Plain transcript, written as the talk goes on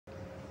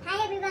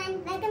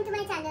everyone, welcome to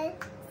my channel.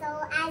 So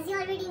as you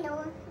already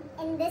know,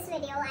 in this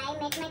video I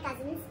met my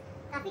cousins.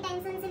 काफी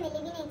time से उनसे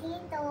मिली भी नहीं थी,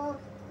 तो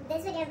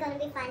this video is going to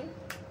be fun.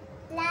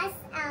 Plus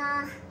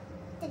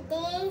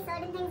today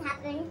certain things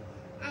happened,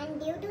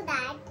 and due to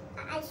that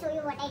I'll show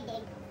you what I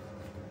did.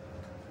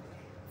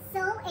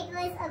 So it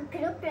was a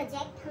group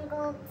project हमको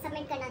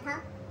submit करना था,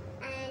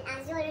 and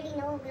as you already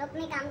know, group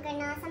में काम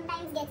करना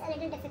sometimes gets a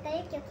little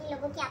difficult क्योंकि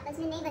लोगों की आपस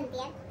में नहीं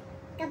बनती है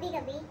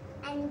कभी-कभी,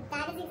 and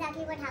that is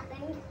exactly what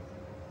happened.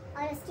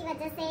 और उसकी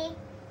वजह से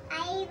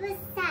I was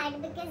sad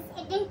because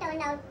it didn't turn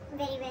out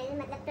very well.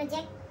 मतलब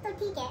project तो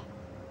ठीक है,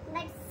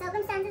 but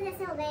circumstances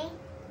ऐसे हो गए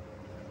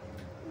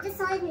जो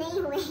solve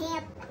नहीं हुए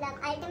हैं. मतलब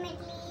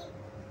ultimately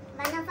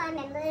one of our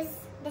members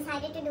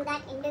decided to do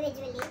that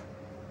individually.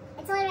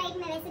 It's all right.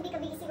 मैं वैसे भी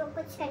कभी किसी को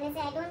कुछ करने से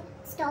I don't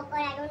stop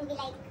or I don't be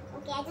like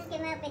okay I just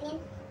give my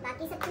opinion.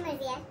 बाकी सबकी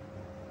मर्जी है.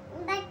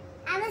 But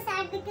I was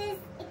sad because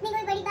इतनी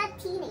कोई बड़ी बात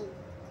थी नहीं.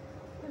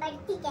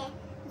 But ठीक है,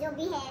 जो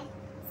भी है.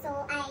 So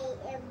I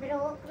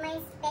broke my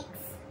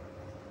specs.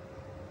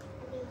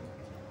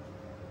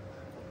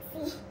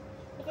 See,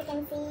 if you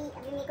can see,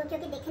 अभी मेरे को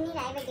क्योंकि दिख नहीं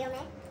रहा है वीडियो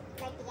में,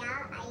 but yeah,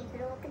 I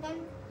broke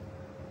them.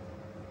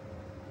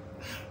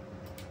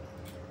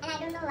 And I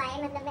don't know why.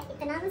 मतलब मैं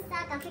इतना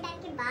गुस्सा काफी टाइम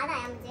के बाद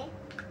आया मुझे.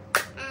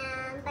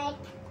 But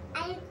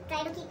I'll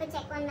try to keep a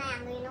check on my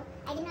anger. You know,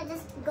 I cannot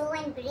just go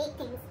and break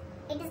things.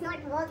 It does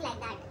not work like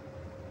that.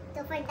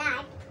 So for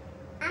that,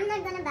 I'm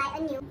not gonna buy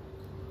a new.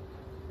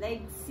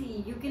 Like,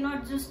 see, you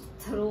cannot just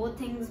throw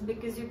things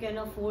because you can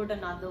afford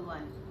another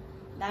one.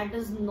 That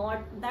is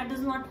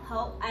not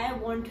how I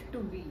want to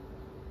be.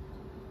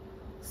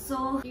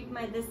 So keep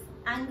my this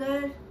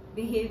anger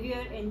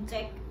behavior in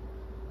check.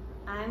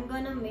 I'm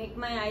gonna make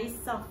my eyes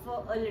suffer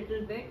a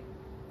little bit,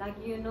 like,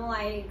 you know,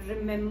 I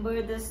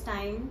remember this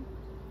time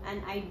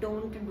and I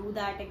don't do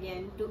that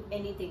again to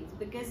anything,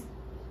 because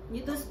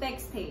ये तो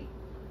specs थे.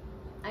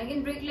 I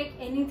can break like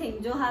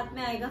anything. जो हाथ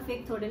में आएगा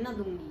fake थोड़े ना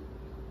दूंगी.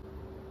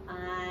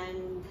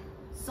 And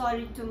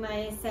sorry to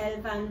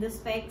myself and the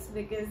specs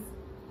because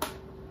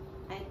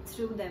I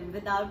threw them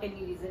without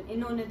any reason.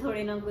 इन्होंने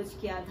थोड़े ना कुछ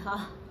किया था.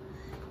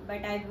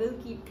 But I will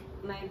keep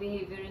my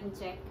behavior in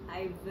check.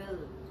 I will,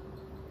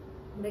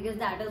 because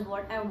that is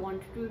what I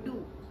want to do,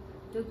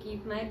 to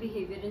keep my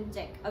behavior in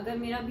check. अगर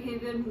मेरा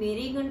behavior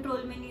मेरे ही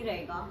control में नहीं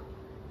रहेगा,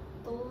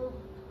 तो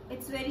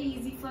it's very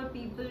easy for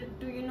people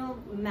to, you know,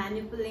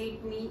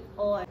 manipulate me,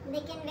 or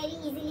they can very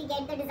easily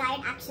get the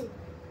desired action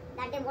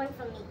that they want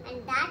from me,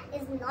 and that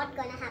is not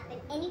gonna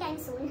happen anytime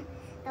soon.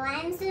 So I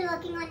am still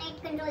working on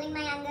it, controlling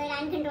my anger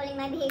and controlling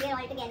my behavior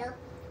altogether.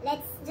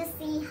 Let's just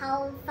see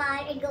how far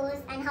it goes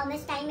and how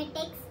much time it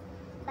takes.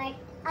 But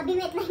अभी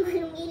मैं इतना ही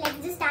बोलूँगी.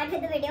 Let's just start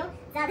with the video.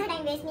 ज़्यादा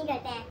time waste नहीं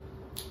करते हैं.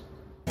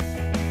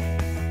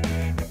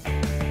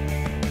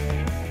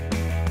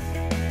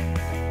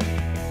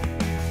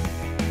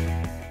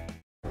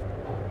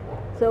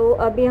 So,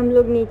 अभी हम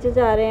लोग नीचे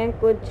जा रहे हैं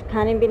कुछ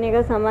खाने पीने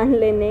का सामान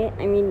लेने.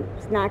 I mean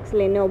स्नैक्स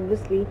लेने.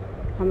 ऑब्वियसली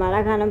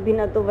हमारा खाना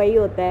पीना तो वही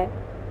होता है.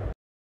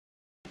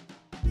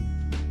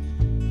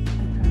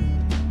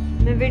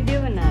 मैं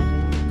वीडियो बना रही हूँ.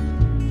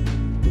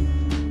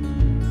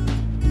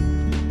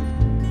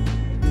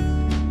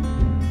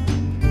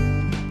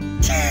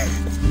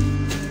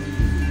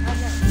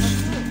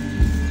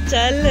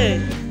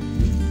 चल.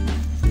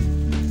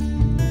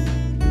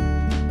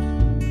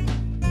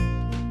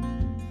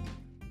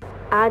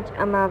 आज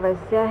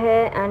अमावस्या है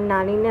एंड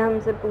नानी ने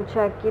हमसे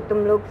पूछा कि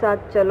तुम लोग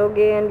साथ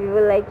चलोगे, and we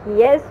were like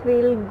yes we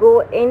will go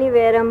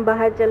anywhere. हम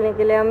बाहर चलने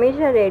के लिए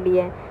हमेशा रेडी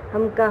हैं.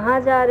 हम कहाँ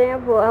जा रहे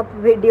हैं वो आप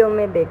वीडियो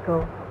में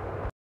देखो.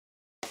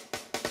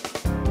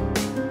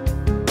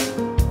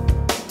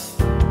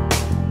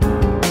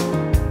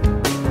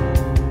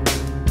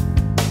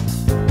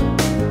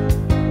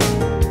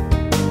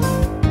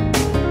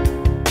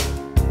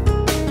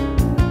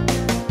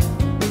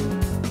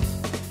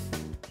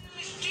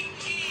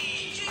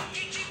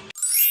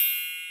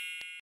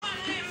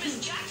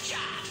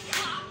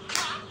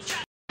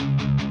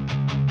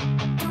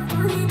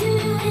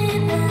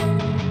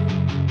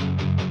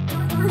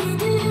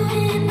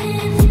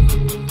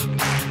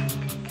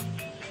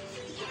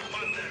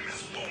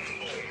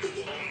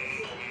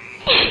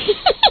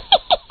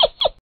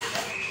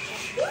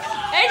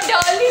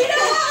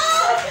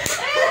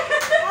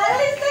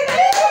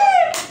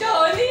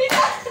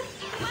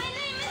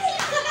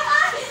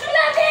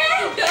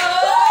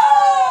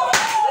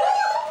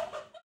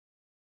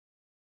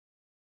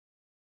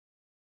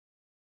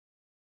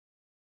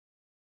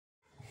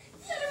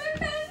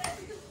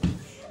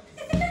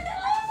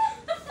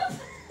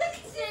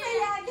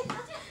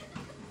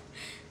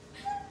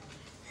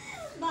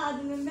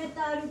 बाद में मैं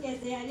तारू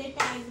कैसे यार, ये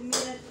टैग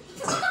मेरा